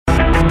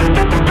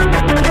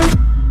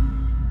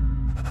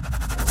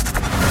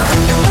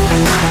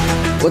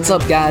What's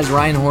up, guys?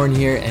 Ryan Horn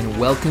here, and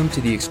welcome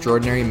to the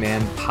Extraordinary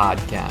Man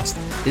Podcast.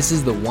 This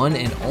is the one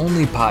and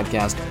only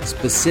podcast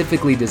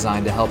specifically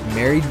designed to help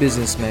married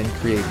businessmen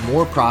create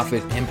more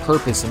profit and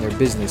purpose in their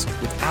business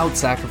without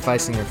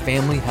sacrificing their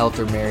family, health,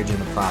 or marriage in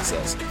the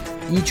process.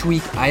 Each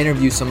week, I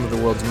interview some of the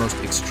world's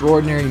most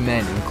extraordinary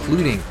men,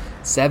 including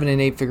 7- and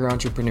 8-figure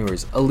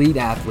entrepreneurs, elite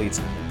athletes,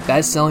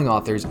 best-selling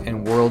authors,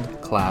 and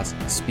world-class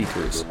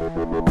speakers.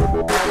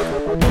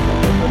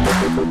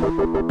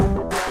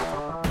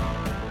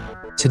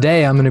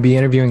 Today, I'm going to be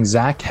interviewing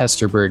Zach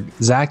Hesterberg.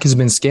 Zach has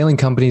been scaling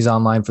companies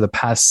online for the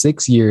past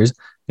 6 years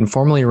and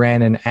formerly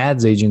ran an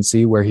ads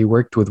agency where he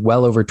worked with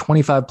well over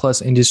 25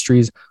 plus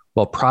industries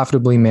while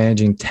profitably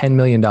managing $10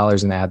 million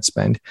in ad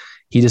spend.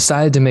 He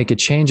decided to make a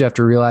change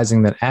after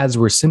realizing that ads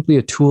were simply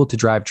a tool to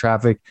drive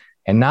traffic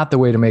and not the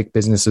way to make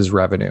businesses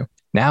revenue.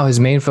 Now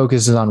his main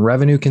focus is on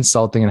revenue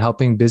consulting and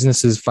helping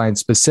businesses find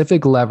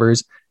specific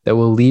levers that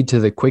will lead to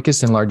the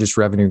quickest and largest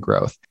revenue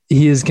growth.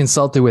 He has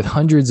consulted with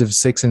hundreds of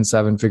 6- and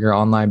 7-figure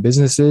online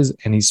businesses,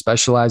 and he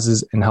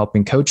specializes in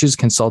helping coaches,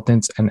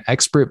 consultants, and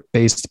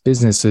expert-based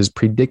businesses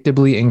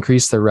predictably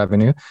increase their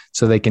revenue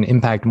so they can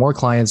impact more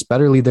clients,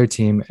 better lead their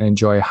team, and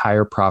enjoy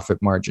higher profit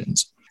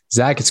margins.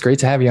 Zach, it's great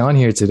to have you on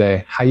here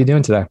today. How are you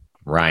doing today?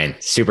 Ryan,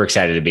 super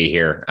excited to be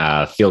here.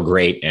 Feel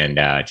great and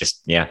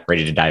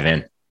ready to dive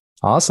in.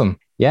 Awesome.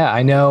 Yeah,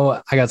 I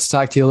know I got to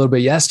talk to you a little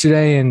bit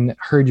yesterday and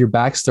heard your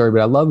backstory,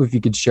 but I'd love if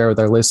you could share with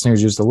our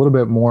listeners just a little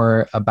bit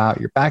more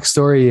about your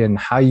backstory and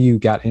how you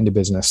got into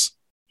business.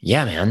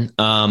 Yeah, man.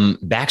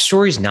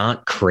 Backstory is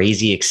not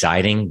crazy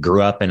exciting.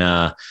 Grew up in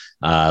a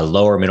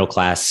lower middle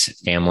class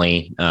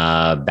family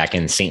back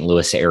in St.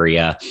 Louis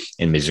area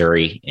in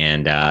Missouri.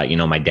 And,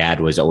 my dad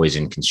was always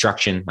in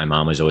construction. My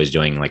mom was always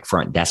doing like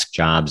front desk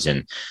jobs.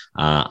 And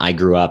I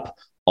grew up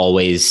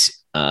always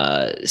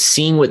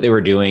seeing what they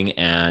were doing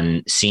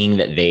and seeing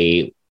that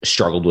they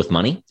struggled with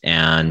money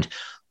and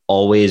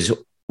always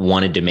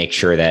wanted to make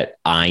sure that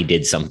I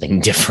did something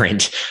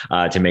different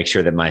to make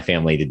sure that my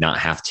family did not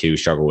have to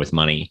struggle with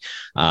money.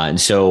 And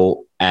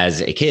so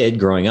as a kid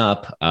growing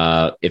up,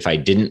 if I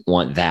didn't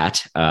want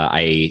that,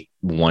 I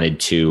wanted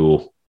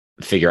to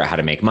figure out how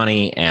to make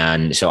money.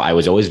 And so I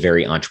was always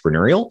very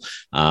entrepreneurial.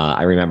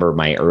 I remember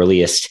my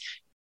earliest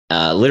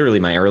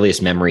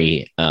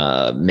memory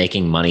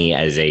making money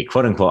as a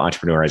quote unquote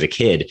entrepreneur as a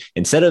kid.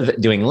 Instead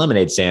of doing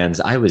lemonade stands,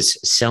 I was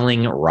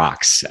selling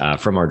rocks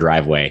from our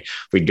driveway.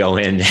 We'd go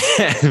in,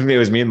 it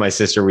was me and my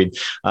sister. We'd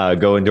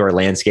go into our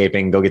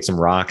landscaping, go get some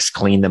rocks,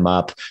 clean them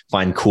up,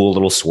 find cool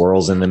little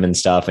swirls in them and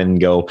stuff,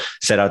 and go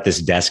set out this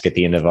desk at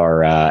the end of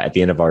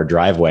our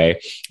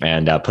driveway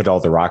and put all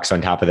the rocks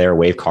on top of there,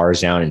 wave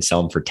cars down and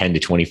sell them for 10 to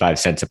 25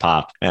 cents a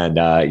pop. And,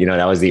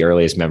 that was the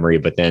earliest memory.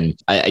 But then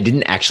I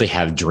didn't actually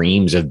have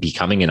dreams of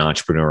becoming an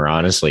entrepreneur.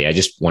 Honestly, I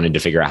just wanted to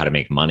figure out how to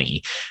make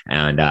money.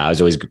 And I was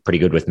always pretty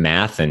good with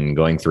math, and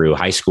going through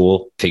high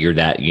school, figured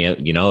that,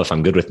 if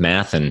I'm good with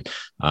math, and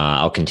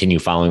I'll continue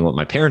following what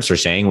my parents are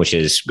saying, which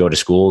is go to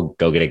school,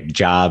 go get a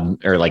job,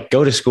 or like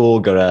go to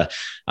school, go to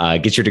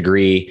get your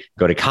degree,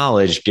 go to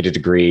college, get a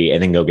degree,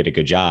 and then go get a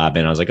good job.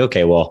 And I was like,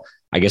 okay, well,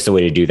 I guess the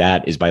way to do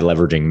that is by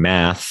leveraging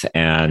math,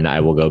 and I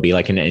will go be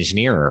like an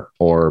engineer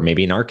or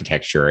maybe an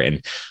architecture.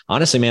 And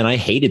honestly, man, I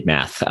hated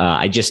math.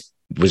 I just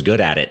was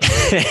good at it.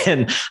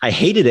 And I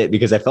hated it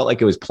because I felt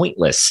like it was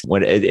pointless.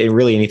 When it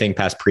really anything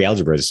past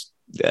pre-algebra is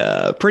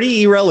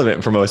pretty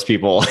irrelevant for most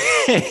people.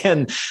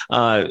 And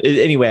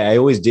anyway, I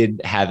always did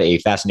have a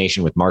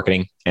fascination with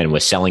marketing and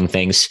with selling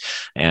things.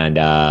 And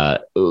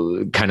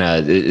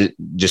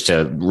just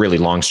a really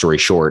long story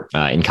short,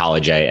 in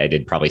college, I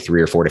did probably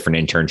 3 or 4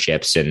 different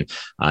internships, and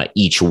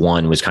each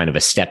one was kind of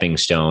a stepping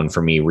stone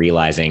for me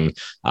realizing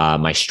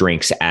my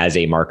strengths as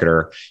a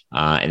marketer,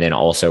 and then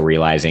also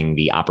realizing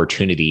the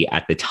opportunity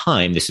at the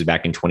time, this is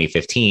back in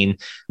 2015,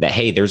 that,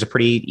 hey, there's a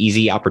pretty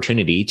easy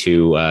opportunity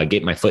to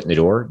get my foot in the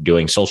door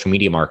doing social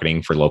media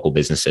marketing for local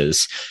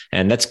businesses.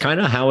 And that's kind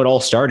of how it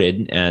all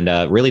started. And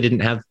really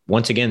didn't have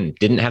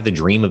the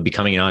dream of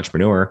becoming an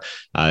entrepreneur.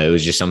 It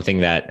was just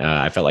something that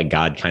I felt like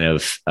God kind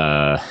of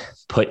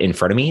put in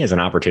front of me as an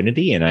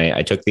opportunity. And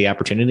I took the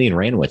opportunity and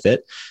ran with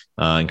it,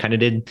 and kind of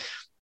did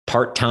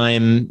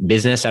part-time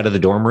business out of the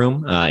dorm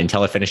room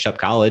until I finished up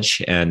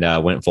college, and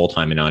went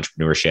full-time in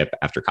entrepreneurship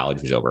after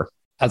college was over.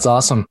 That's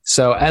awesome.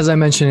 So as I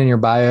mentioned in your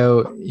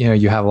bio,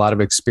 you have a lot of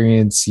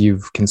experience.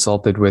 You've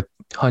consulted with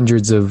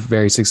hundreds of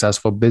very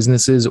successful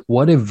businesses.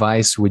 What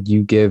advice would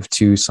you give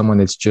to someone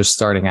that's just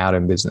starting out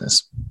in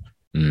business?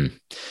 There's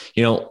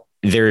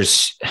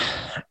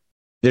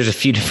a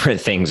few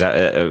different things.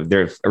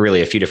 There are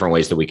really a few different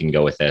ways that we can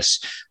go with this.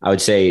 I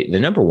would say the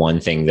number one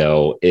thing,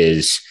 though,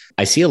 is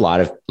I see a lot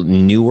of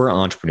newer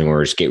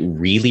entrepreneurs get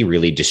really,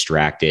 really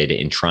distracted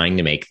in trying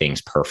to make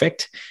things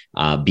perfect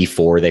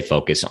before they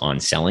focus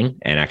on selling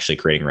and actually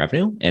creating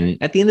revenue. And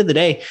at the end of the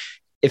day,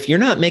 if you're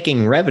not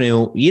making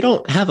revenue, you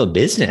don't have a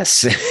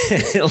business.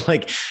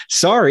 Like,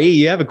 sorry,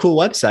 you have a cool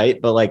website,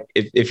 but like,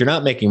 if you're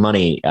not making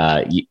money,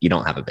 you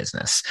don't have a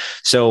business.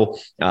 So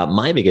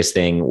my biggest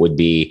thing would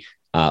be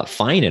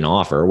find an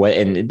offer.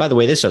 And by the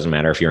way, this doesn't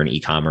matter if you're in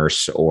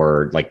e-commerce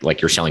or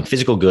like you're selling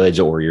physical goods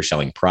or you're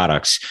selling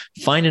products.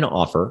 Find an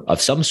offer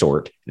of some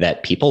sort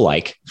that people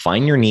like.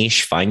 Find your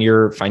niche. Find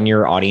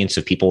your audience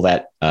of people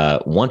that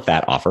want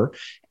that offer,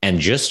 and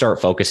just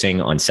start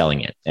focusing on selling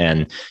it.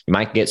 And you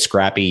might get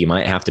scrappy. You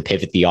might have to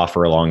pivot the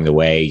offer along the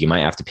way. You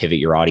might have to pivot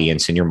your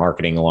audience and your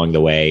marketing along the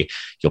way.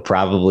 You'll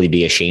probably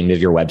be ashamed of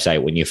your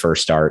website when you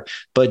first start,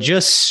 but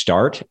just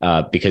start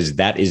because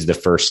that is the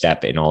first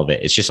step in all of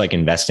it. It's just like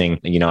investing.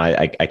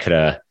 I could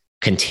have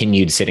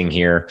continued sitting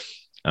here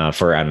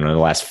for, I don't know, the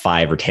last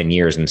 5 or 10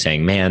 years and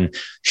saying, man,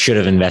 should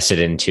have invested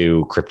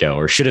into crypto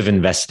or should have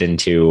invested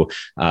into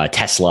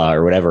Tesla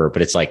or whatever.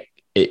 But it's like,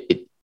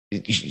 it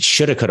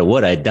shoulda, coulda,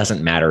 woulda. It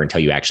doesn't matter until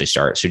you actually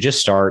start. So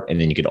just start,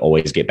 and then you could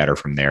always get better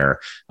from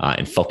there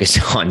and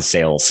focus on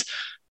sales.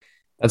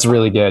 That's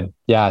really good.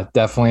 Yeah,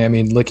 definitely. I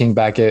mean, looking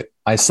back at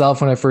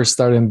myself when I first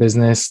started in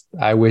business,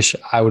 I wish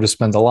I would have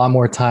spent a lot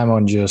more time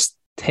on just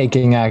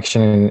taking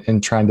action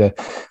and trying to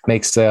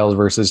make sales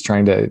versus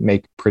trying to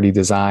make pretty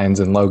designs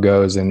and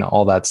logos and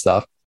all that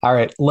stuff. All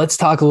right, let's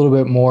talk a little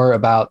bit more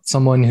about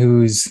someone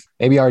who's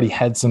maybe already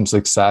had some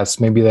success.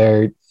 Maybe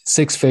they're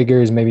 6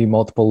 figures, maybe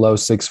multiple low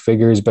 6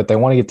 figures, but they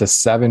want to get to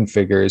 7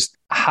 figures.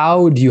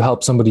 How do you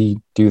help somebody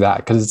do that?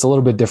 Because it's a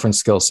little bit different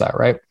skill set,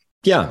 right?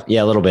 Yeah,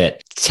 a little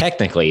bit.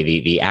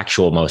 Technically, the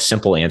actual most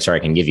simple answer I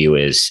can give you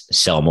is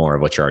sell more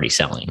of what you're already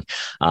selling.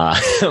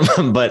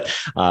 But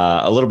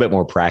a little bit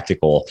more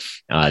practical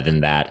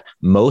than that.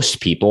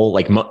 Most people,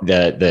 like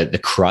the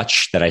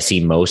crutch that I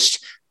see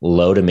most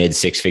low to mid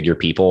 6-figure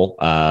people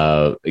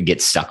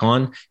get stuck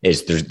on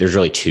is there's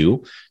really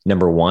 2.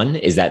 Number one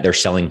is that they're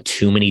selling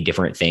too many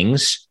different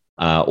things,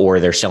 or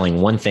they're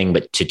selling one thing,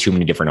 but to too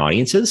many different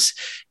audiences.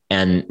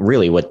 And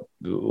really what,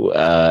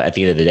 at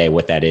the end of the day,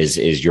 what that is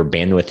your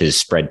bandwidth is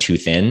spread too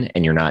thin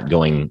and you're not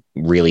going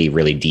really,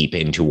 really deep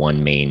into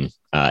one main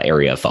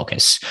area of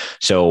focus.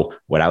 So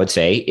what I would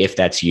say, if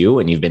that's you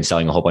and you've been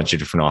selling a whole bunch of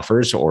different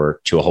offers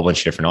or to a whole bunch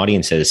of different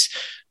audiences,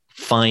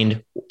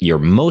 find your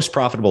most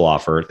profitable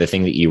offer, the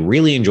thing that you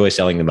really enjoy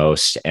selling the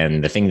most,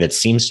 and the thing that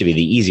seems to be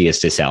the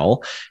easiest to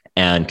sell,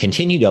 and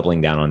continue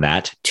doubling down on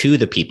that to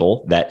the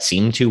people that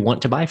seem to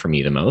want to buy from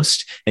you the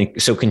most.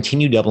 And so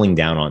continue doubling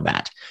down on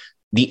that.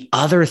 The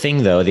other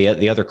thing, though,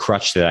 the other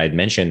crutch that I'd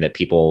mentioned that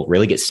people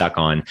really get stuck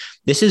on,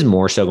 this is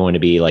more so going to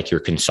be like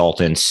your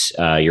consultants,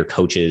 your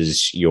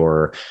coaches,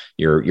 your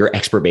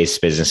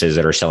expert-based businesses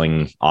that are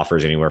selling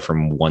offers anywhere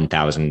from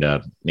 $1,000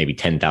 to maybe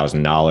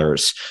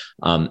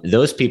 $10,000.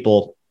 Those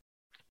people,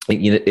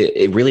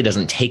 it really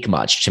doesn't take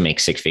much to make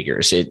 6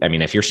 figures.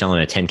 If you're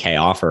selling a 10K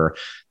offer,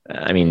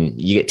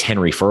 you get 10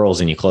 referrals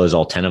and you close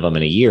all 10 of them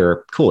in a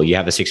year. Cool. You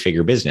have a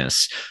 6-figure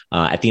business.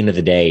 At the end of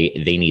the day,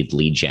 they need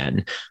lead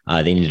gen.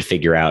 They need to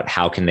figure out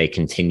how can they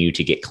continue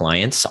to get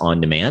clients on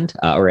demand,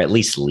 or at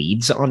least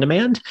leads on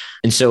demand.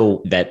 And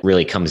so that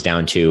really comes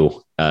down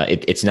to,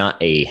 it's not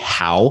a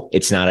how.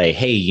 It's not a,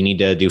 hey, you need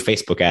to do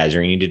Facebook ads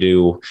or you need to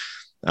do,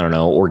 I don't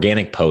know,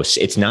 organic posts.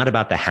 It's not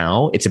about the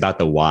how, it's about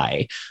the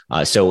why.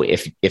 So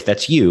if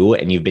that's you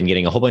and you've been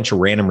getting a whole bunch of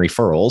random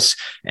referrals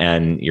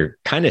and you're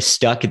kind of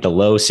stuck at the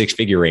low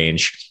 6-figure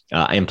range,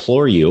 I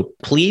implore you,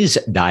 please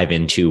dive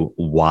into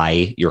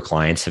why your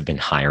clients have been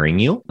hiring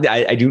you.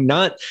 I do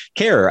not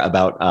care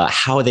about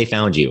how they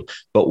found you,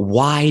 but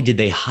why did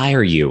they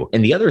hire you?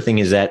 And the other thing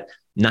is that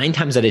 9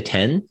 times out of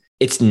 10,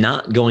 it's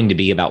not going to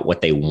be about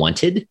what they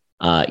wanted.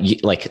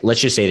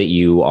 Let's just say that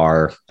you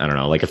are, I don't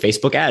know, like a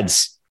Facebook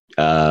ads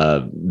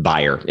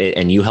buyer,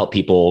 and you help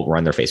people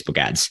run their Facebook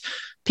ads.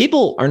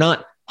 People are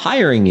not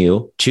hiring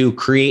you to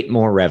create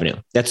more revenue.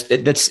 That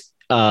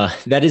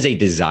is a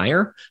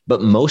desire,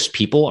 but most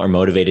people are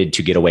motivated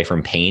to get away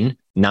from pain,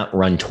 not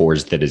run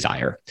towards the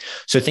desire.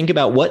 So think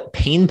about what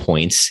pain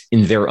points,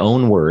 in their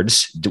own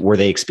words, were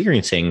they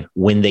experiencing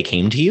when they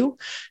came to you,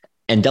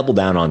 and double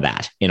down on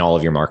that in all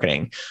of your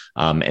marketing,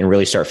 and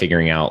really start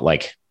figuring out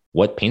like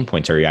what pain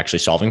points are you actually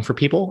solving for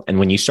people. And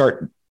when you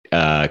start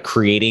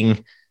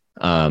creating,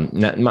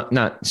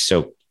 not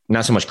so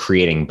much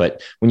creating,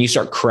 but when you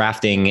start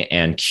crafting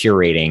and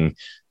curating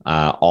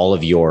all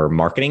of your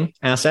marketing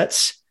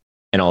assets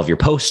and all of your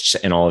posts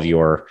and all of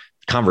your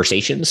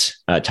conversations,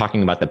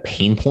 talking about the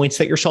pain points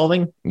that you're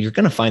solving, you're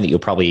going to find that you'll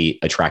probably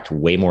attract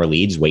way more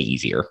leads way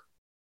easier.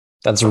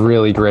 That's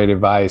really great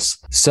advice.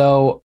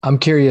 So I'm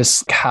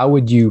curious, how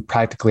would you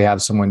practically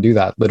have someone do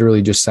that?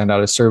 Literally just send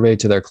out a survey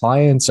to their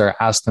clients or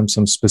ask them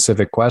some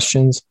specific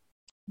questions?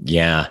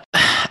 Yeah,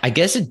 I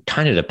guess it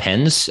kind of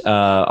depends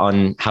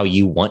on how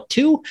you want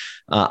to.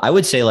 I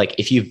would say, like,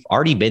 if you've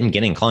already been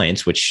getting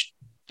clients, which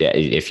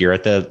if you're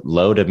at the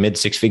low to mid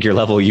 6-figure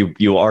level,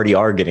 you already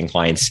are getting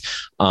clients.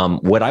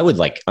 What I would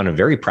like on a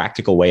very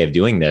practical way of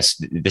doing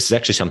this is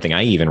actually something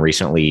I even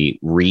recently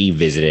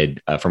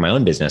revisited for my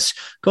own business.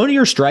 Go to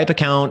your Stripe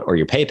account or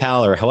your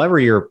PayPal or however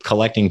you're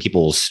collecting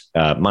people's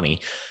money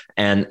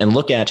and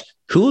look at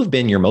who have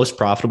been your most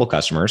profitable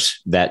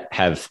customers that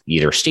have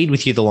either stayed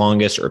with you the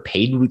longest or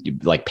paid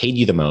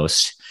you the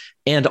most,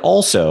 and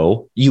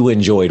also you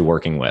enjoyed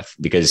working with,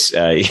 because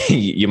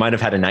you might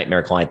have had a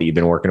nightmare client that you've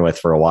been working with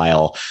for a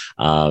while.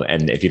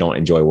 And if you don't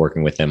enjoy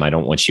working with them, I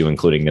don't want you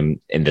including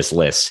them in this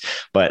list.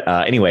 But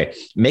anyway,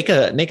 make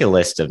a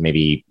list of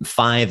maybe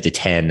 5 to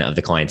 10 of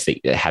the clients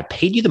that have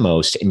paid you the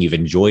most and you've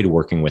enjoyed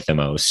working with the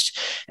most.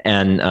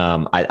 And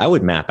I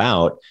would map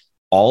out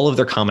all of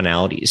their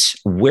commonalities.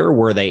 Where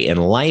were they in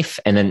life?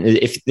 And then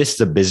if this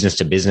is a business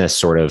to business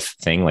sort of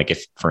thing, like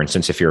if, for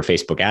instance, if you're a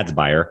Facebook ads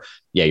buyer,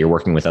 yeah, you're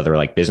working with other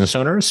like business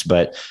owners.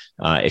 But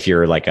if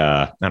you're like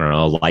a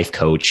life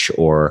coach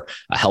or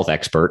a health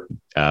expert,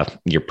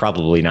 you're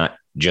probably not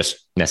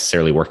just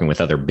necessarily working with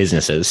other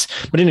businesses.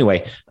 But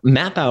anyway,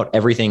 map out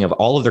everything of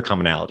all of their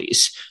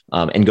commonalities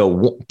and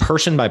go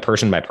person by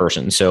person by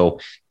person. So,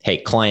 hey,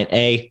 client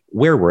A,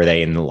 where were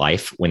they in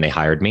life when they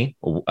hired me?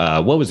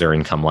 What was their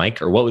income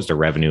like? Or what was their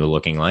revenue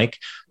looking like?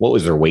 What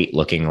was their weight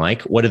looking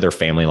like? What did their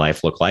family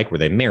life look like? Were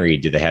they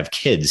married? Did they have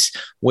kids?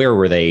 Where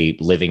were they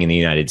living in the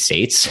United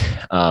States?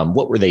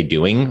 What were they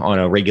doing on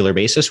a regular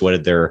basis? What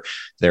did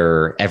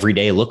their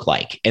everyday look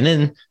like? And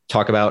then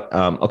talk about,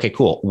 okay,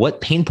 cool.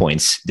 What pain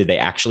points did they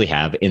actually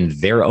have in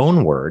their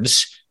own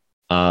words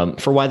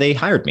for why they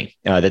hired me,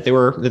 that they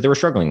were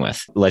struggling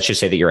with? Let's just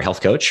say that you're a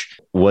health coach.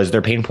 Was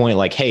their pain point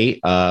like, hey,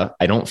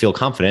 I don't feel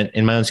confident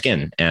in my own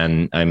skin,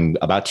 and I'm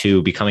about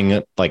to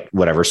becoming like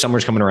whatever,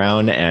 summer's coming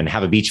around and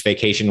have a beach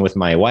vacation with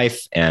my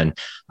wife, and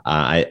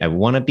I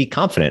want to be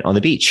confident on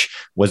the beach?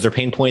 Was their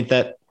pain point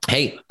that,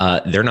 hey,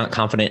 they're not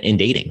confident in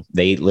dating?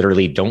 They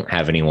literally don't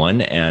have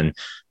anyone, and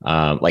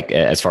like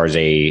as far as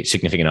a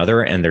significant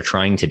other, and they're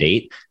trying to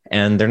date,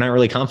 and they're not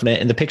really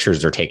confident in the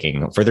pictures they're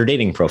taking for their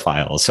dating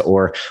profiles,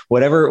 or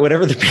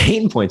whatever the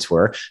pain points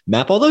were.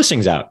 Map all those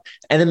things out,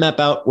 and then map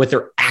out what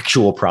their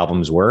actual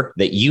problems were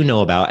that you know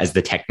about as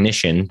the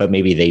technician, but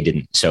maybe they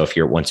didn't. So if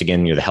you're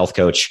the health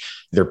coach,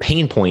 their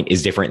pain point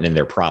is different than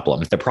their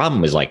problem. The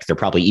problem is like, they're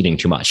probably eating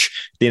too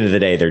much. At the end of the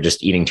day, they're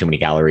just eating too many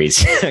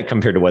calories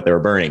compared to what they were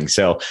burning.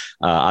 So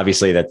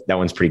obviously that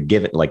one's pretty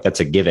given, like that's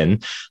a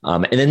given.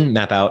 And then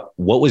map out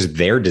what was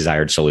their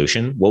desired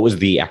solution. What was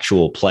the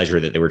actual pleasure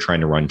that they were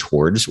trying to run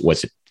towards?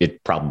 Was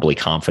it probably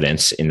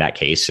confidence in that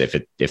case?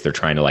 If they're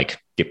trying to like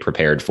get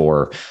prepared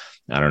for,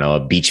 I don't know,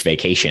 a beach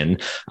vacation,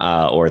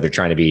 or they're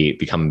trying to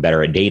become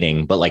better at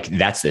dating. But like,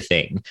 that's the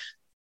thing.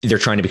 They're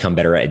trying to become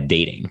better at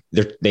dating.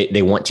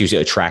 They want to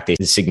attract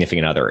a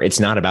significant other. It's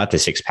not about the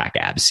 6-pack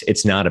abs.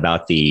 It's not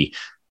about the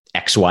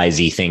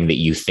XYZ thing that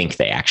you think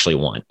they actually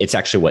want. It's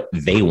actually what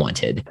they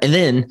wanted. And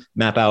then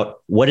map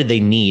out, what did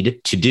they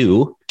need to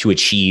do to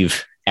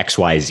achieve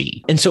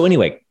XYZ? And so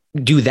anyway,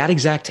 do that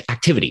exact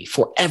activity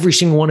for every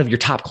single one of your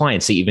top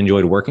clients that you've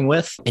enjoyed working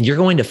with. And you're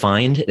going to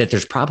find that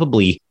there's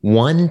probably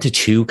 1 to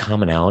 2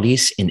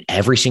 commonalities in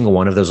every single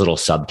one of those little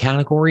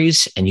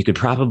subcategories. And you could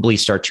probably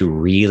start to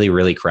really,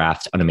 really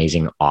craft an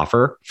amazing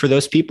offer for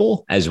those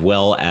people, as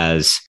well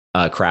as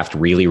craft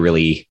really,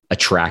 really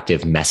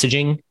attractive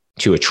messaging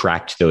to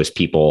attract those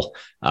people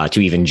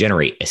to even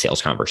generate a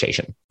sales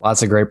conversation.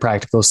 Lots of great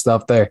practical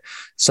stuff there.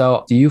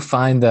 So do you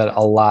find that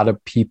a lot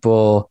of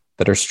people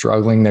that are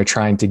struggling, they're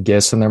trying to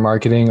guess in their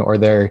marketing, or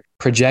they're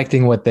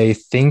projecting what they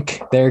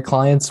think their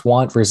clients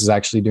want versus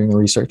actually doing the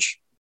research?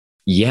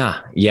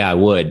 Yeah, I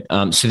would.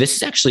 So this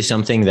is actually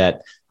something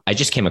that I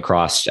just came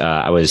across.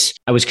 I was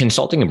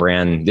consulting a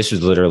brand. This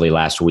was literally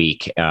last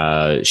week,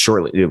 I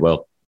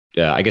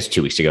guess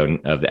 2 weeks ago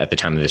at the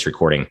time of this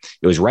recording.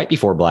 It was right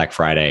before Black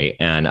Friday,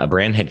 and a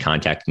brand had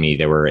contacted me.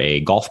 They were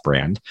a golf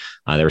brand.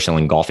 They were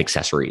selling golf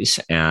accessories,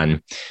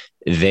 and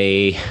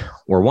they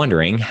were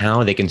wondering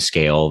how they can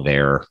scale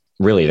their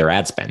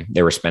ad spend.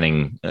 They were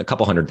spending a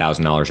couple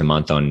 $100,000 a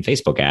month on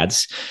Facebook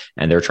ads,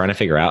 and they're trying to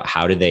figure out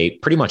how could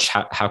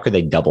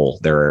they double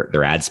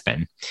their ad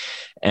spend.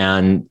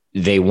 And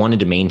they wanted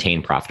to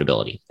maintain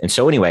profitability. And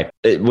so anyway,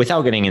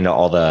 without getting into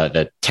all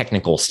the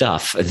technical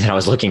stuff that I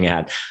was looking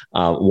at,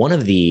 one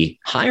of the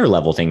higher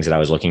level things that I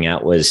was looking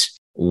at was,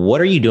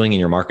 what are you doing in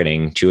your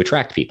marketing to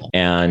attract people?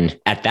 And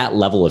at that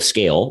level of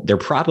scale, they're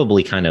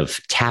probably kind of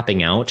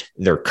tapping out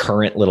their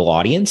current little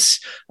audience.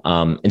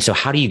 And so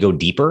how do you go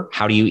deeper?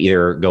 How do you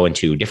either go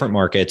into different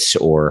markets,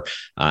 or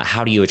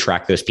how do you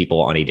attract those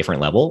people on a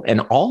different level? And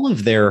all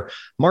of their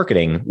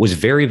marketing was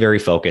very, very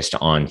focused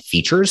on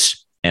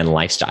features and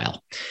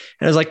lifestyle.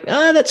 And I was like,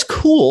 that's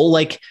cool.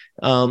 Like,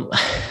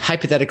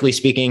 hypothetically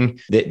speaking,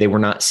 they were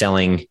not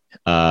selling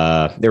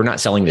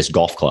this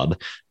golf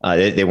club.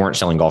 They weren't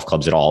selling golf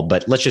clubs at all,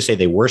 but let's just say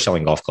they were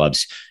selling golf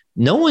clubs.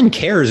 No one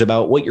cares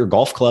about what your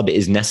golf club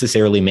is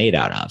necessarily made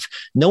out of.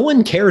 No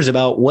one cares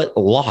about what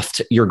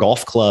loft your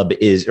golf club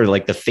is, or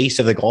like the face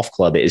of the golf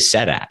club is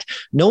set at.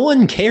 No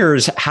one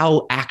cares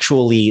how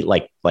actually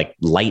like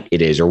light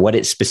it is, or what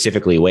it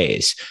specifically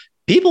weighs.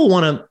 People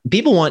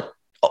want,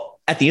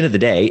 at the end of the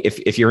day,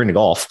 if you're into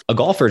golf, a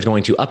golfer is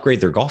going to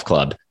upgrade their golf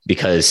club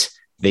because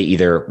they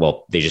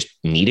just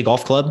need a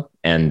golf club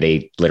and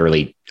they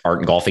literally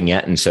aren't golfing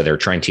yet. And so they're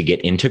trying to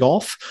get into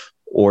golf,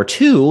 or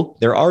 2,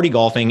 they're already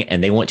golfing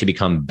and they want to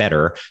become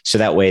better. So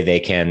that way they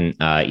can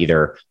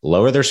either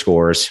lower their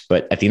scores,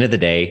 but at the end of the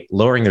day,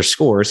 lowering their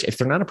scores, if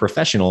they're not a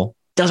professional,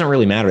 doesn't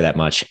really matter that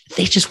much.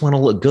 They just want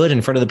to look good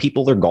in front of the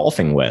people they're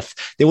golfing with.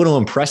 They want to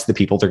impress the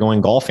people they're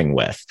going golfing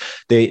with.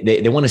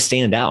 They want to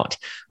stand out.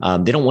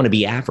 They don't want to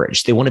be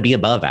average. They want to be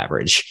above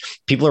average.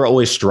 People are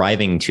always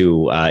striving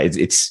to,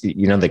 it's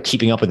the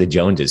keeping up with the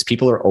Joneses.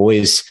 People are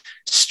always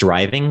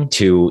striving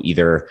to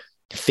either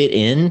fit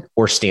in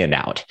or stand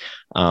out.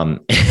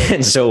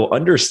 And so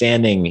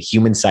understanding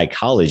human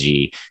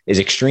psychology is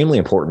extremely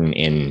important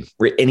in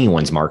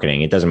anyone's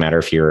marketing. It doesn't matter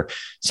if you're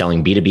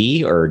selling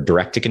B2B or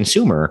direct to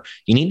consumer.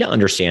 You need to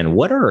understand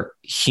what are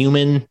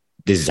human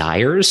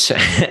desires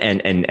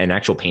and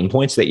actual pain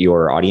points that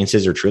your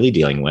audiences are truly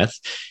dealing with,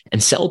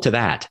 and sell to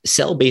that.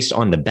 Sell based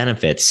on the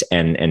benefits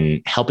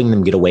and helping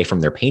them get away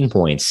from their pain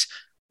points.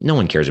 No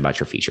one cares about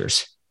your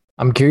features.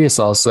 I'm curious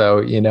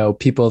also,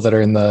 people that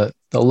are in the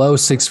low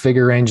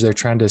 6-figure range, they're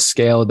trying to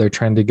scale, they're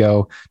trying to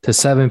go to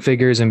 7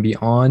 figures and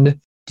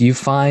beyond. Do you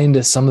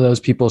find some of those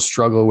people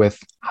struggle with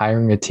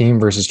hiring a team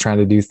versus trying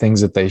to do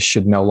things that they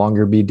should no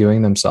longer be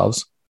doing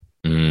themselves?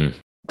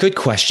 Good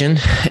question.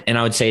 And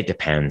I would say it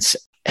depends.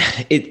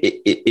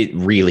 It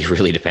really,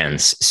 really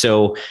depends.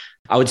 So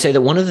I would say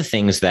that one of the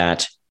things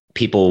that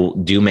people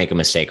do make a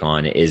mistake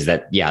on is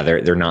that,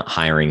 they're not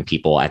hiring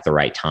people at the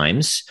right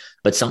times,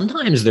 but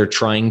sometimes they're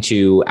trying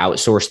to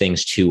outsource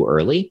things too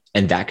early,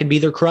 and that could be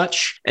their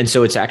crutch. And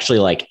so it's actually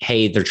like,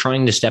 hey, they're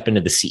trying to step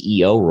into the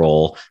CEO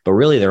role, but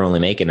really they're only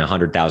making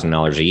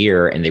 $100,000 a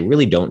year, and they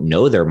really don't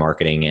know their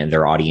marketing and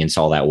their audience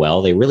all that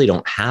well. They really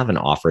don't have an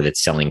offer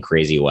that's selling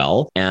crazy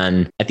well.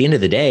 And at the end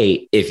of the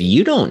day, if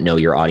you don't know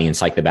your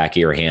audience like the back of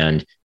your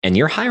hand, and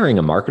you're hiring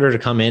a marketer to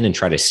come in and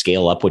try to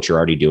scale up what you're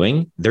already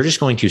doing, they're just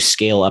going to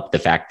scale up the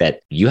fact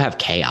that you have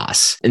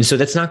chaos. And so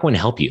that's not going to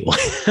help you.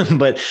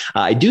 But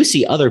I do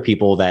see other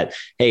people that,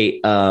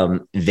 hey,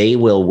 they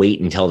will wait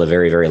until the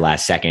very, very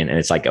last second. And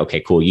it's like, okay,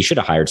 cool. You should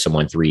have hired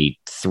someone three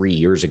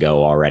years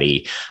ago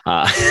already.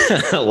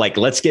 Like,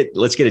 let's get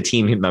a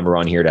team member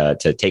on here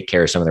to take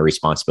care of some of the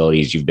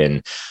responsibilities you've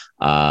been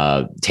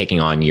taking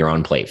on your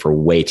own plate for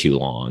way too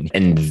long.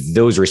 And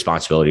those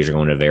responsibilities are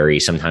going to vary.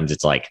 Sometimes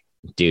it's like,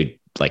 dude,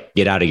 like,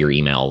 get out of your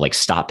email, like,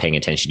 stop paying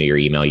attention to your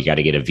email. You got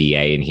to get a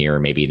VA in here, or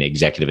maybe an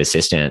executive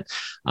assistant.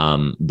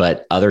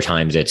 But other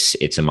times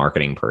it's a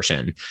marketing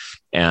person.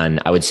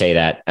 And I would say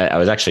that I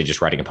was actually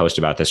just writing a post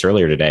about this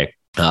earlier today.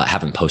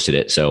 Haven't posted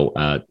it. So,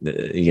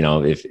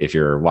 if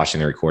you're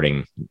watching the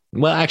recording,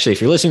 well, actually,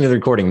 if you're listening to the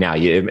recording now,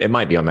 it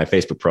might be on my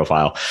Facebook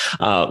profile.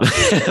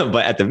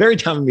 But at the very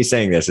time of me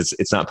saying this,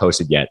 it's not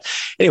posted yet.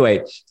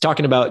 Anyway,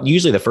 talking about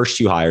usually the first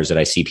 2 hires that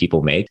I see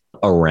people make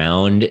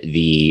around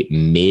the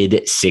mid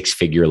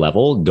 6-figure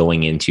level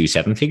going into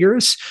 7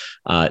 figures.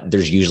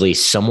 There's usually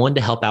someone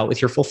to help out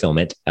with your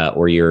fulfillment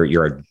or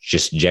your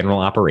just general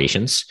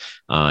operations.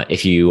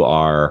 If you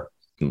are,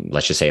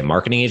 let's just say, a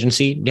marketing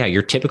agency,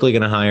 you're typically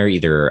going to hire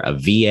either a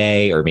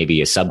VA or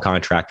maybe a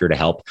subcontractor to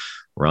help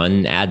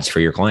run ads for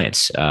your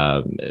clients.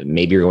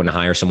 Maybe you're going to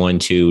hire someone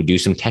to do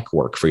some tech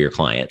work for your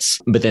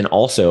clients. But then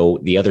also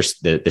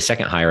the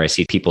second hire I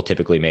see people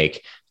typically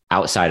make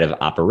outside of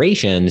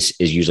operations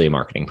is usually a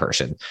marketing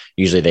person.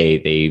 Usually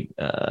they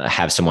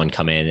have someone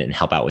come in and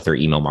help out with their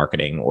email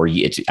marketing, or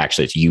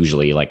it's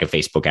usually like a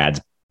Facebook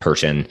ads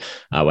person,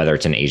 whether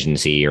it's an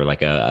agency or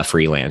like a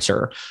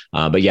freelancer.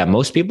 But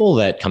most people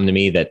that come to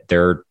me that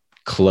they're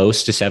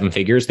close to 7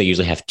 figures, they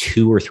usually have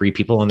 2 or 3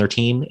 people on their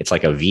team. It's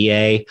like a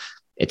VA,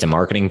 it's a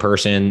marketing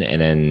person,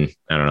 and then,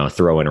 I don't know,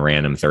 throw in a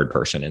random third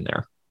person in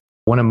there.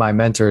 One of my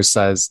mentors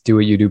says, do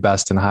what you do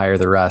best and hire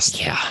the rest.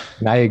 Yeah.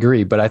 And I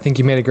agree. But I think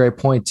you made a great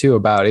point too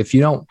about if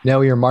you don't know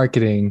your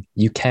marketing,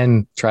 you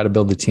can try to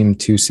build a team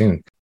too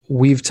soon.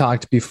 We've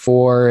talked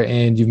before,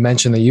 and you've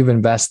mentioned that you've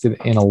invested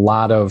in a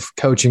lot of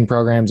coaching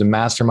programs and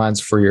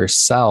masterminds for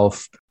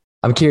yourself.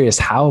 I'm curious,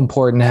 how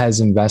important has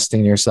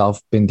investing in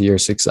yourself been to your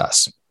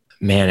success?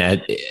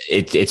 Man,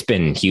 it's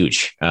been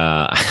huge.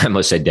 I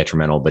almost said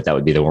detrimental, but that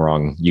would be the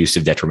wrong use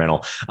of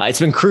detrimental. It's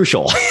been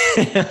crucial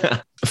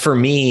for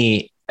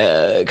me.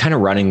 Kind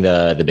of running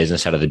the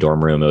business out of the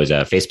dorm room. It was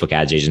a Facebook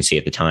ads agency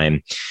at the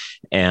time.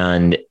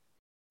 And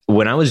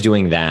when I was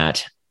doing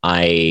that,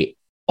 I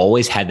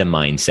always had the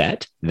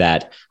mindset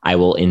that I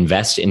will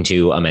invest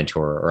into a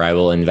mentor, or I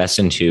will invest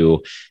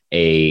into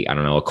a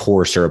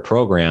course or a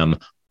program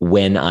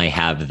when I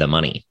have the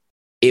money.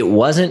 It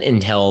wasn't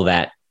until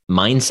that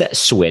mindset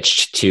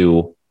switched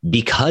to,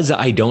 because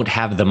I don't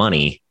have the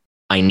money,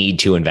 I need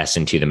to invest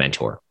into the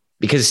mentor.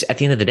 Because at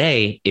the end of the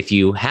day, if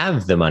you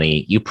have the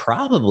money, you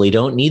probably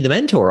don't need the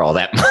mentor all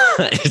that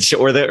much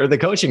or the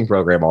coaching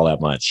program all that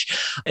much.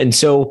 And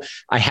so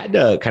I had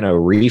to kind of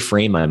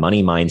reframe my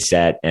money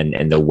mindset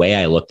and the way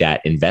I looked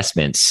at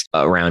investments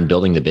around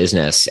building the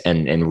business.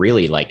 And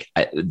really,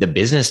 the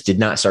business did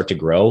not start to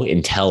grow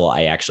until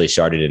I actually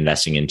started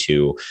investing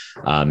into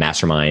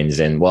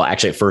masterminds. And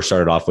actually it first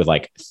started off with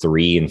like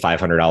 $300 and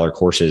 $500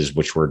 courses,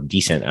 which were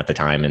decent at the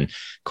time. And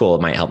cool,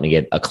 it might help me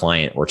get a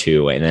client or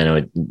two. And then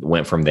it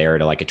went from there there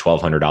to like a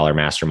 $1,200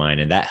 mastermind,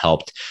 and that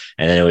helped.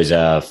 And then it was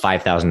a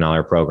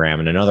 $5,000 program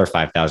and another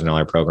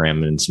 $5,000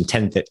 program and some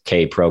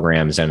 10K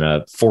programs and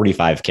a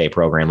 45K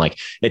program. Like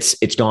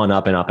it's gone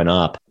up and up and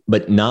up,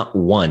 but not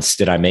once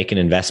did I make an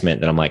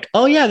investment that I'm like,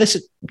 oh yeah, this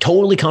is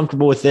totally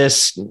comfortable with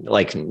this.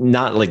 Like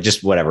not like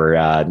just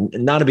whatever,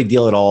 not a big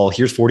deal at all.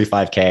 Here's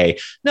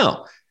 45K.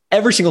 No,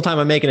 every single time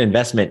I make an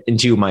investment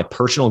into my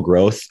personal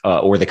growth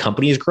or the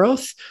company's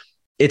growth,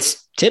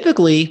 it's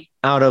typically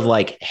out of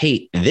like,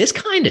 hey, this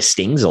kind of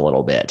stings a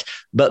little bit,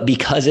 but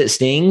because it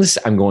stings,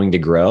 I'm going to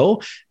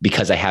grow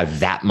because I have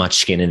that much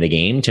skin in the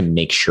game to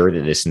make sure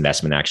that this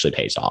investment actually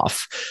pays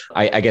off.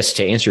 I guess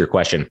to answer your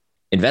question,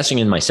 investing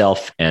in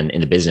myself and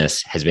in the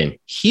business has been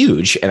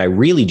huge. And I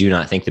really do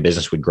not think the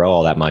business would grow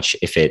all that much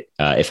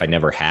if I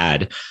never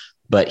had.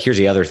 But here's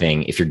the other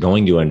thing. If you're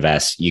going to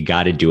invest, you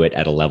got to do it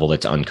at a level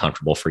that's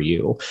uncomfortable for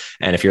you.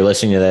 And if you're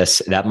listening to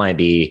this, that might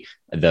be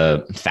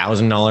the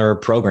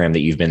 $1,000 program that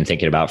you've been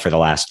thinking about for the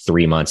last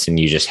 3 months and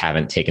you just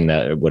haven't taken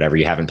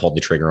you haven't pulled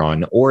the trigger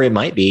on. Or it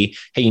might be,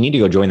 hey, you need to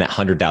go join that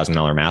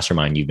 $100,000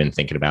 mastermind you've been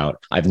thinking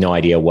about. I have no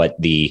idea what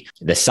the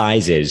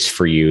size is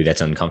for you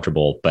that's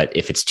uncomfortable, but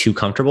if it's too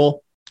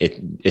comfortable,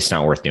 it's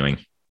not worth doing.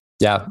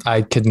 Yeah,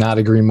 I could not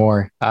agree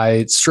more.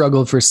 I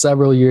struggled for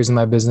several years in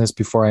my business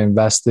before I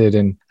invested.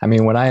 And I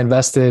mean, when I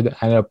invested,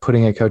 I ended up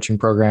putting a coaching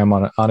program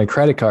on a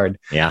credit card.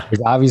 Yeah.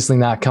 It's obviously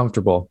not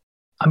comfortable.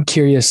 I'm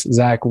curious,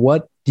 Zach,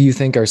 what do you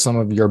think are some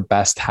of your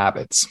best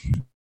habits?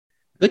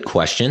 Good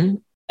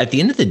question. At the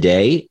end of the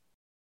day,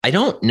 I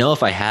don't know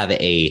if I have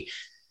a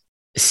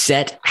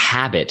set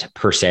habit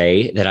per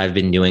se that I've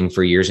been doing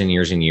for years and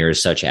years and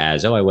years, such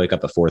as, I wake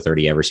up at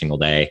 4:30 every single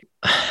day.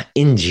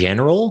 In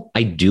general,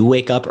 I do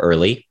wake up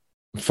early.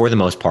 For the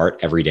most part,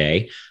 every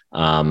day.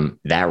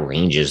 That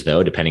ranges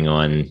though, depending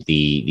on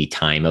the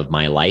time of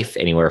my life,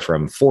 anywhere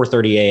from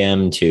 4:30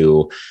 a.m.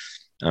 to,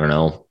 I don't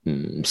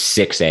know,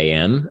 6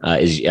 a.m.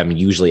 I'm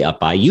usually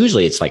up by.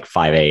 Usually it's like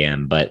 5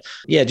 a.m. But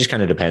yeah, it just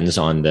kind of depends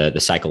on the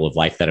cycle of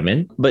life that I'm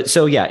in. But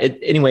so yeah,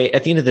 anyway,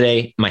 at the end of the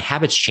day, my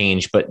habits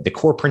change, but the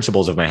core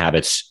principles of my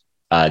habits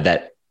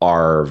that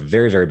are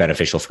very, very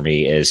beneficial for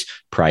me is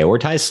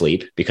prioritize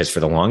sleep, because for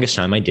the longest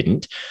time I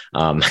didn't.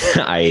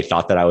 I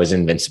thought that I was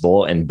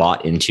invincible and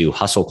bought into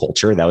hustle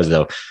culture. That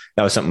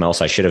was something else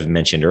I should have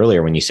mentioned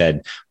earlier when you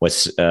said,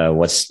 what's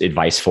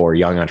advice for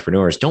young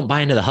entrepreneurs? Don't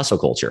buy into the hustle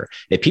culture.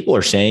 If people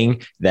are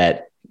saying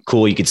that,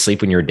 cool, you could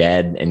sleep when you're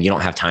dead and you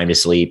don't have time to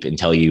sleep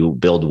until you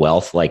build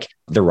wealth, like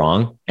they're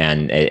wrong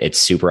and it's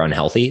super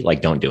unhealthy.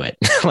 Like, don't do it.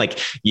 Like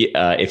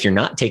if you're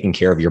not taking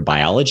care of your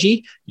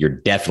biology, you're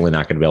definitely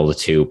not going to be able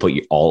to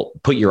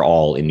put your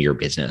all into your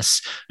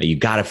business. You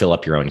got to fill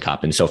up your own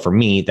cup. And so for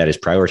me, that is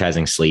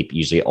prioritizing sleep.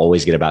 Usually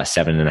always get about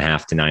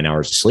 7.5 to 9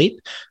 hours of sleep.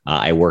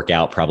 I work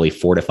out probably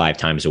 4 to 5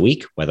 times a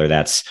week, whether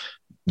that's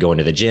going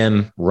to the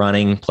gym,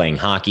 running, playing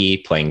hockey,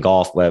 playing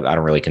golf. Well, I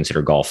don't really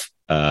consider golf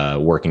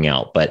working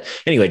out, but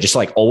anyway, just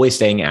like always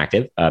staying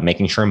active,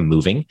 making sure I'm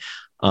moving,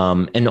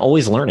 and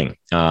always learning,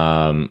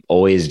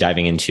 always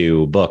diving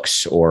into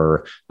books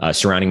or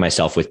surrounding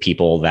myself with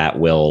people that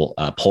will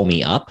pull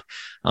me up.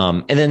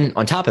 And then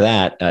on top of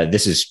that,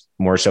 this is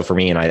more so for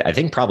me, and I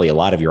think probably a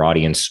lot of your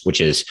audience, which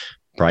is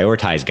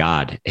prioritize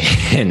God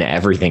in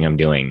everything I'm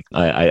doing.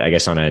 I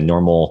guess on a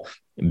normal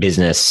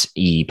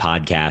business-y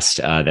podcast,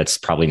 that's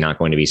probably not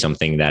going to be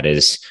something that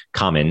is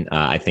common.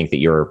 I think that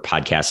your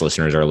podcast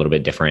listeners are a little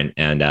bit different.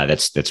 And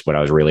that's what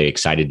I was really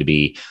excited to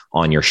be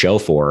on your show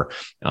for.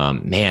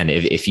 Man,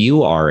 if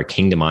you are a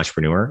kingdom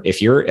entrepreneur,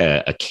 if you're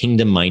a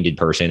kingdom-minded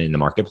person in the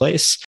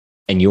marketplace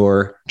and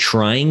you're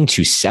trying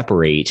to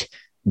separate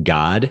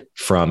God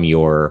from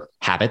your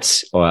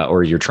habits,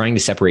 or you're trying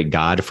to separate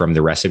God from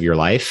the rest of your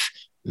life,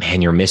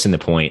 man, you're missing the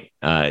point.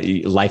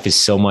 Life is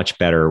so much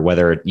better,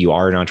 whether you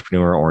are an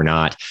entrepreneur or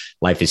not.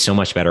 Life is so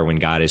much better when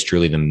God is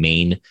truly the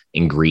main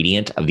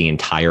ingredient of the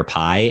entire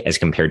pie as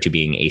compared to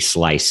being a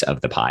slice of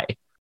the pie.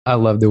 I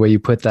love the way you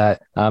put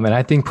that. And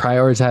I think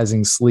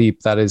prioritizing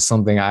sleep, that is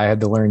something I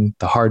had to learn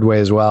the hard way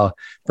as well.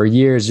 For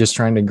years, just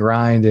trying to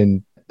grind.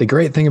 And the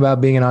great thing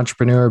about being an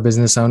entrepreneur or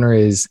business owner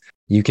is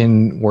you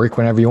can work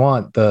whenever you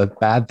want. The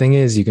bad thing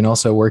is you can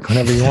also work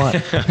whenever you want.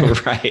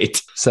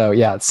 Right. So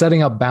yeah,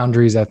 setting up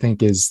boundaries, I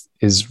think is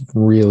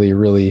really,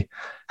 really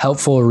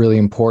helpful, really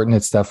important.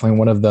 It's definitely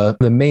one of the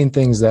main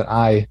things that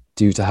I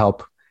do to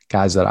help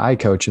guys that I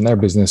coach in their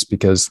business,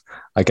 because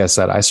like I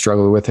said, I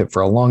struggled with it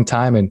for a long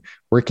time, and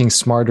working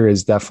smarter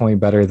is definitely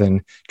better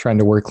than trying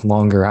to work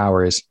longer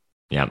hours.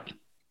 Yeah.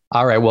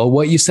 All right. Well,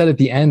 what you said at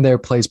the end there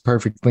plays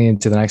perfectly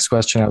into the next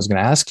question I was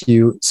going to ask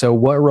you. So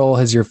what role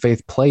has your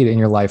faith played in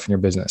your life and your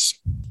business?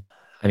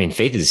 I mean,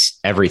 faith is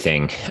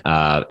everything,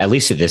 at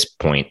least at this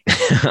point.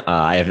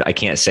 I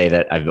can't say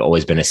that I've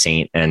always been a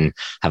saint and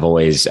have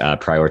always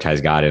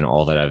prioritized God in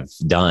all that I've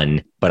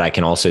done, but I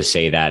can also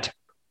say that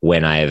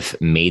when I've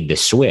made the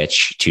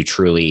switch to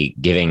truly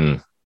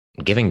giving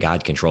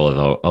God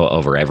control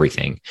over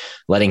everything,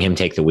 letting him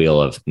take the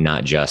wheel of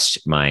not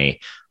just my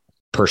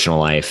personal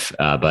life,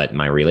 but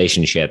my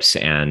relationships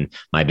and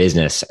my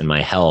business and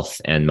my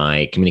health and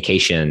my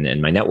communication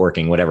and my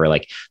networking, whatever,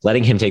 like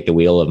letting him take the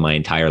wheel of my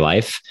entire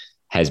life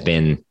has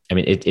been, I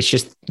mean, it's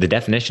just the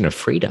definition of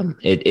freedom.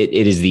 It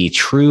is the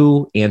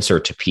true answer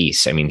to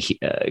peace. I mean,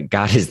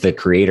 God is the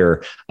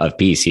creator of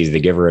peace. He's the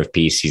giver of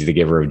peace. He's the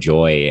giver of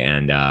joy.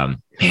 And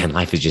man,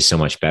 life is just so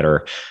much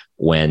better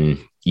when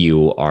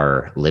you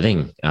are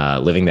living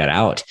that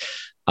out.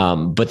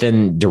 But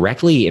then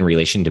directly in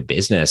relation to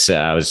business, you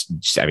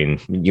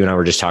and I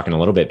were just talking a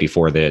little bit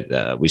before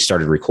we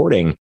started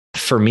recording.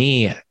 For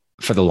me,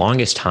 for the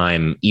longest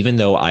time, even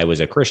though I was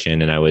a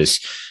Christian and I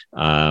was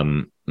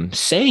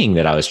saying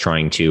that I was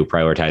trying to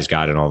prioritize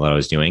God in all that I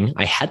was doing,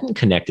 I hadn't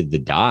connected the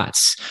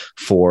dots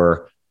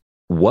for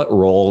what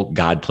role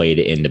God played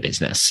in the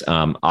business.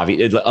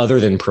 Obviously, other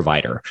than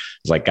provider.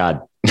 It's like,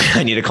 God,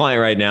 I need a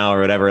client right now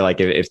or whatever. Like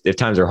if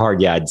times are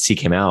hard, yeah, I'd seek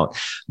him out.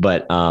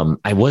 But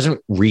I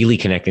wasn't really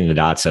connecting the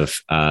dots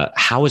of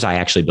how was I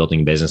actually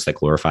building a business that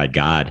glorified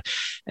God.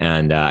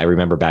 And I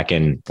remember back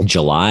in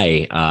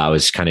July, I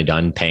was kind of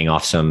done paying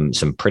off some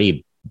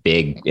pretty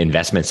big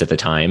investments at the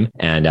time,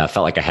 and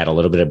felt like I had a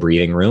little bit of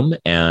breathing room,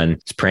 and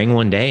was praying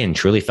one day and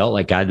truly felt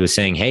like God was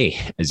saying, hey,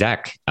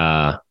 Zach,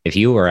 if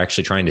you are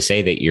actually trying to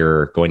say that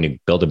you're going to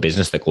build a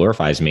business that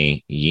glorifies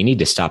me, you need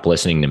to stop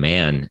listening to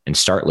man and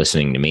start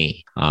listening to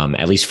me,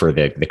 at least for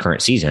the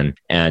current season.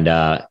 And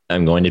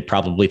I'm going to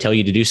probably tell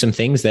you to do some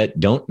things that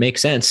don't make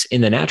sense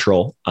in the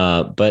natural,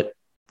 but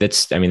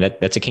that's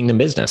a kingdom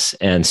business.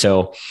 And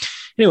so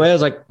anyway, I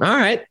was like, all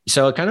right.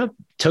 So I kind of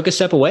took a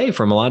step away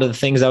from a lot of the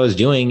things I was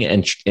doing,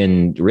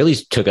 and really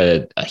took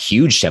a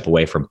huge step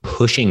away from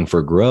pushing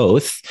for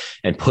growth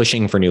and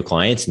pushing for new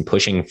clients and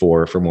pushing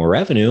for more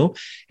revenue.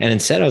 And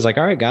instead I was like,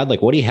 all right, God,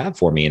 like, what do you have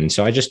for me? And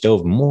so I just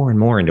dove more and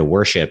more into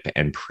worship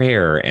and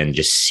prayer and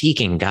just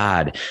seeking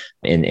God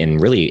in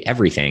really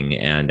everything.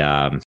 And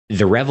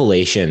the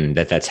revelation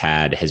that's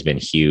had has been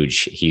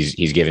huge.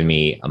 He's given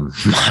me a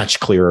much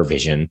clearer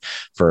vision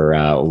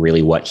for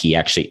really what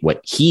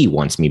he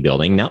wants me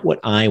building, not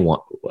what I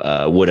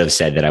would have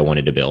said that I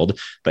wanted to build,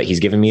 but he's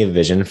given me a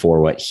vision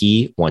for what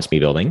he wants me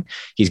building.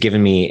 He's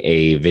given me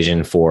a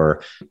vision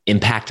for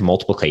impact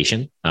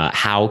multiplication.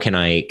 How can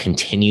I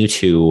continue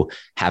to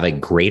have a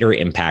greater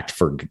impact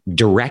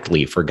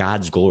directly for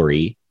God's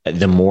glory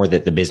the more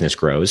that the business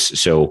grows?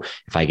 So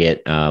if I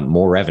get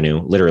more revenue,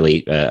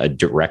 literally a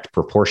direct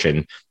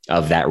proportion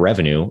of that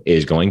revenue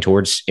is going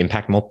towards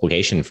impact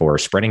multiplication for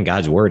spreading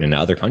God's word into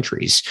other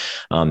countries.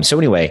 So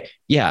anyway,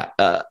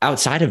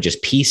 outside of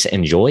just peace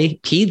and joy,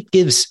 he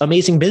gives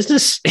amazing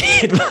business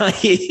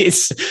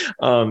advice.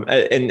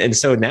 And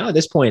so now at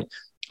this point,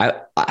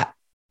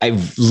 I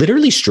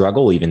literally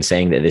struggle even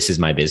saying that this is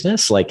my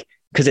business. Like,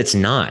 because it's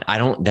not,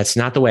 that's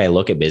not the way I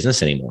look at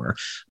business anymore.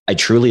 I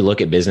truly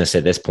look at business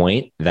at this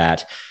point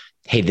that,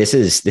 hey, this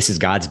is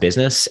God's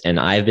business, and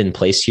I've been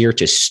placed here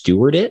to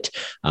steward it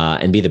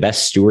and be the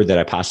best steward that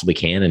I possibly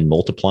can, and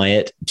multiply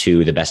it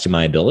to the best of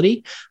my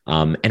ability,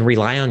 and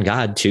rely on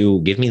God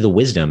to give me the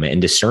wisdom and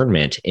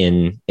discernment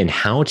in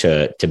how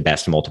to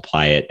best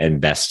multiply it and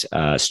best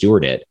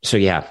steward it. So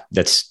yeah,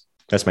 that's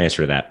my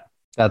answer to that.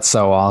 That's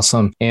so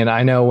awesome. And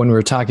I know when we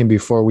were talking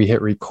before we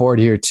hit record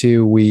here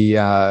too,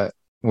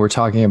 we're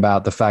talking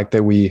about the fact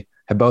that we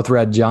have both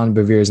read John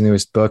Bevere's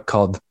newest book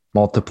called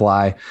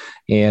Multiply,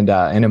 and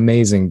an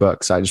amazing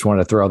book. So I just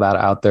wanted to throw that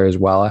out there as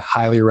well. I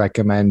highly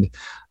recommend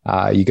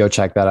you go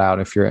check that out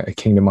if you're a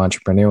kingdom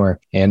entrepreneur.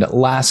 And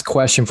last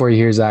question for you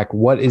here, Zach,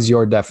 what is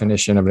your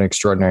definition of an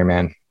extraordinary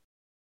man?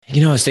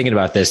 I was thinking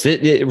about this.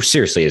 It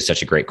seriously is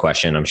such a great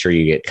question. I'm sure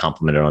you get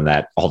complimented on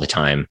that all the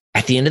time.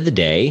 At the end of the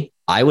day,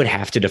 I would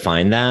have to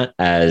define that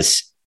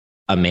as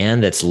a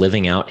man that's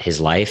living out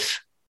his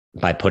life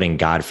by putting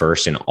God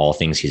first in all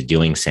things he's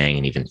doing, saying,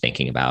 and even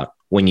thinking about.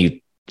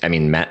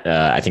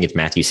 I think it's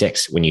Matthew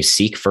 6. When you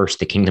seek first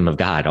the kingdom of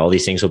God, all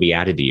these things will be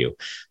added to you.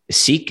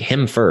 Seek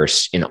him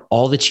first in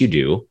all that you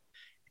do,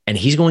 and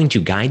he's going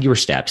to guide your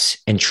steps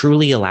and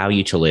truly allow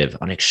you to live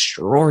an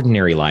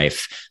extraordinary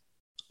life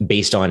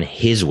based on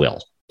his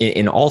will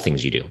in all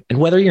things you do. And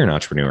whether you're an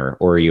entrepreneur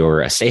or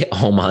you're a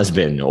stay-at-home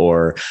husband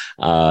or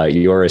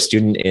you're a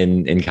student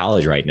in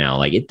college right now,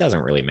 like, it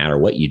doesn't really matter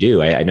what you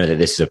do. I know that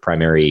this is a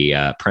primarily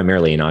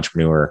an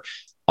entrepreneur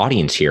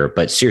audience here,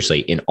 but seriously,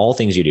 in all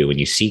things you do, when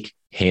you seek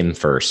him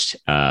first,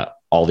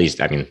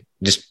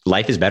 just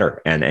life is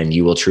better, and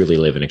you will truly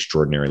live an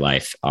extraordinary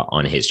life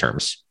on his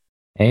terms.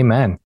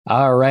 Amen.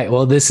 All right.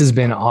 Well, this has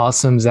been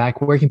awesome. Zach,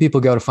 where can people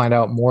go to find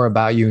out more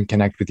about you and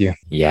connect with you?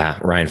 Yeah,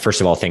 Ryan,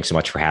 first of all, thanks so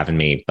much for having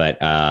me. But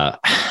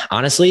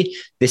honestly,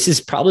 this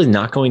is probably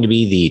not going to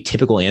be the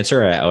typical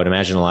answer. I would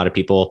imagine a lot of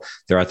people,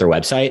 they're at their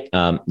website.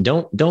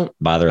 Don't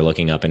bother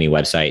looking up any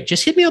website.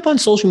 Just hit me up on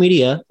social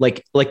media,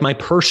 like my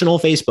personal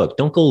Facebook.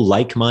 Don't go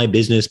like my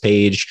business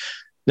page.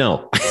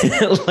 No,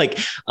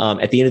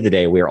 at the end of the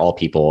day, we're all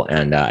people,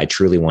 and I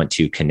truly want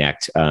to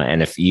connect.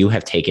 And if you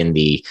have taken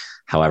the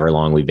however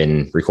long we've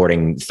been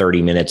recording,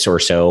 30 minutes or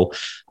so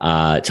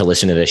to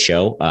listen to this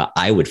show,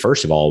 I would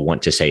first of all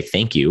want to say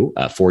thank you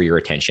for your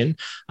attention.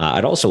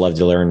 I'd also love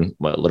to learn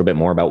a little bit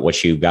more about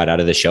what you got out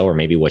of the show, or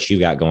maybe what you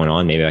got going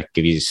on. Maybe I could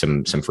give you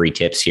some free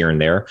tips here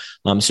and there.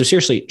 So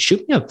seriously,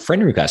 shoot me a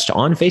friend request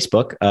on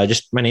Facebook.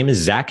 Just my name is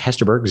Zach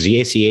Hesterberg,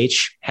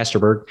 Z-A-C-H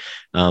Hesterberg.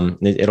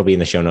 It'll be in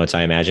the show notes,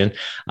 I imagine,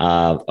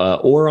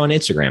 or on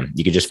Instagram.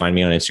 You can just find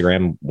me on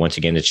Instagram. Once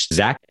again, it's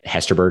Zach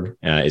Hesterberg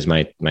is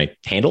my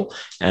handle.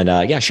 And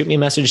yeah, shoot me a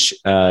message.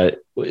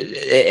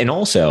 And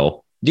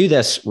also do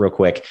this real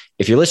quick.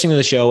 If you're listening to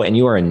the show and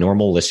you are a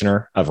normal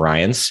listener of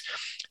Ryan's,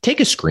 take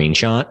a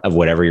screenshot of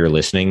whatever you're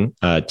listening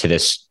to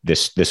this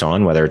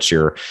on, whether it's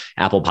your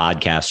Apple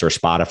Podcasts or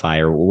Spotify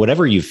or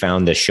whatever you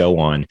found this show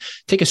on.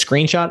 Take a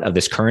screenshot of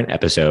this current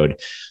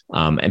episode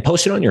and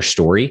post it on your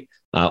story.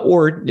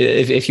 Or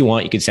if you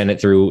want, you could send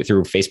it through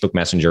Facebook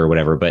Messenger or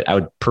whatever, but I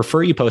would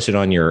prefer you post it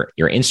on your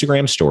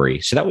Instagram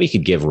story. So that way you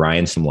could give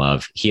Ryan some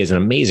love. He has an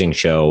amazing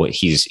show.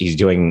 He's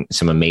doing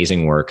some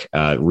amazing work,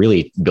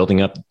 really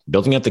building up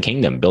the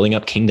kingdom, building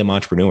up kingdom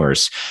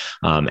entrepreneurs.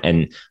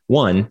 And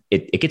one,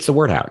 it gets the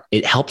word out.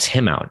 It helps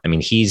him out. I mean,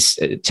 he's,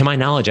 to my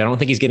knowledge, I don't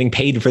think he's getting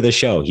paid for the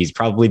show. He's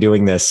probably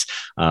doing this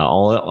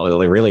all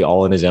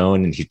on his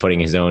own, and he's putting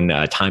his own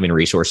time and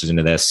resources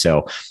into this.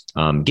 So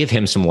give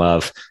him some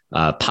love.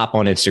 Pop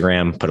on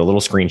Instagram, put a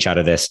little screenshot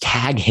of this,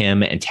 tag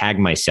him and tag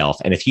myself.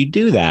 And if you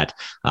do that,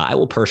 I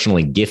will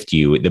personally gift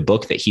you the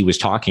book that he was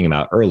talking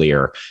about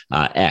earlier,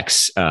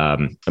 X,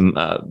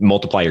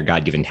 Multiply Your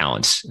God-Given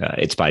Talents.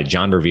 It's by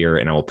John Bevere,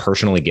 and I will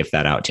personally gift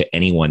that out to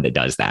anyone that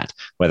does that,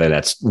 whether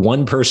that's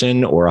one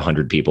person or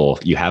 100 people.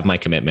 You have my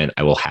commitment.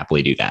 I will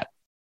happily do that.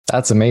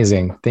 That's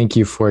amazing. Thank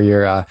you for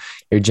your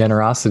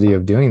generosity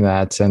of doing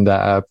that, and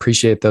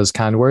appreciate those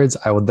kind words.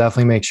 I will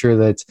definitely make sure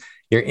that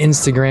your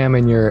Instagram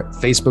and your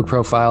Facebook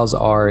profiles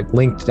are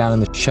linked down in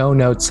the show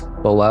notes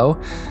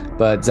below.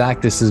 But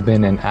Zach, this has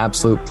been an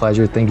absolute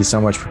pleasure. Thank you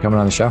so much for coming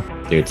on the show.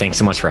 Dude, thanks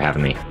so much for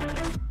having me.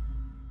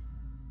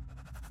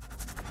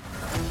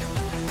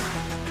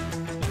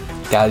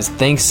 Guys,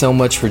 thanks so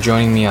much for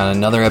joining me on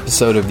another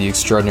episode of the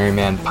Extraordinary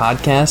Man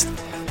podcast.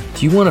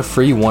 Do you want a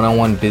free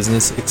one-on-one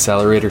business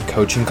accelerator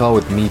coaching call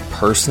with me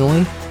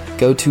personally?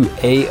 Go to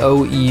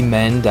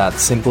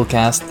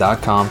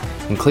aoemen.simplecast.com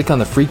and click on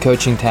the free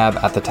coaching tab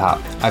at the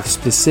top. I've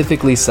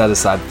specifically set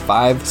aside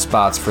 5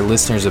 spots for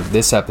listeners of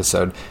this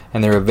episode,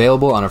 and they're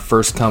available on a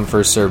first-come,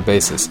 first-served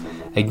basis.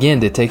 Again,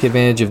 to take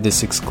advantage of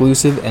this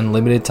exclusive and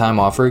limited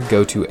time offer,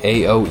 go to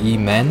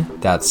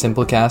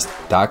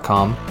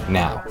aoemen.simplecast.com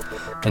now.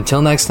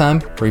 Until next time,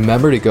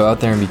 remember to go out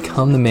there and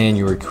become the man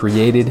you were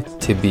created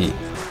to be.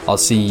 I'll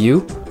see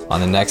you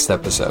on the next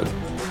episode.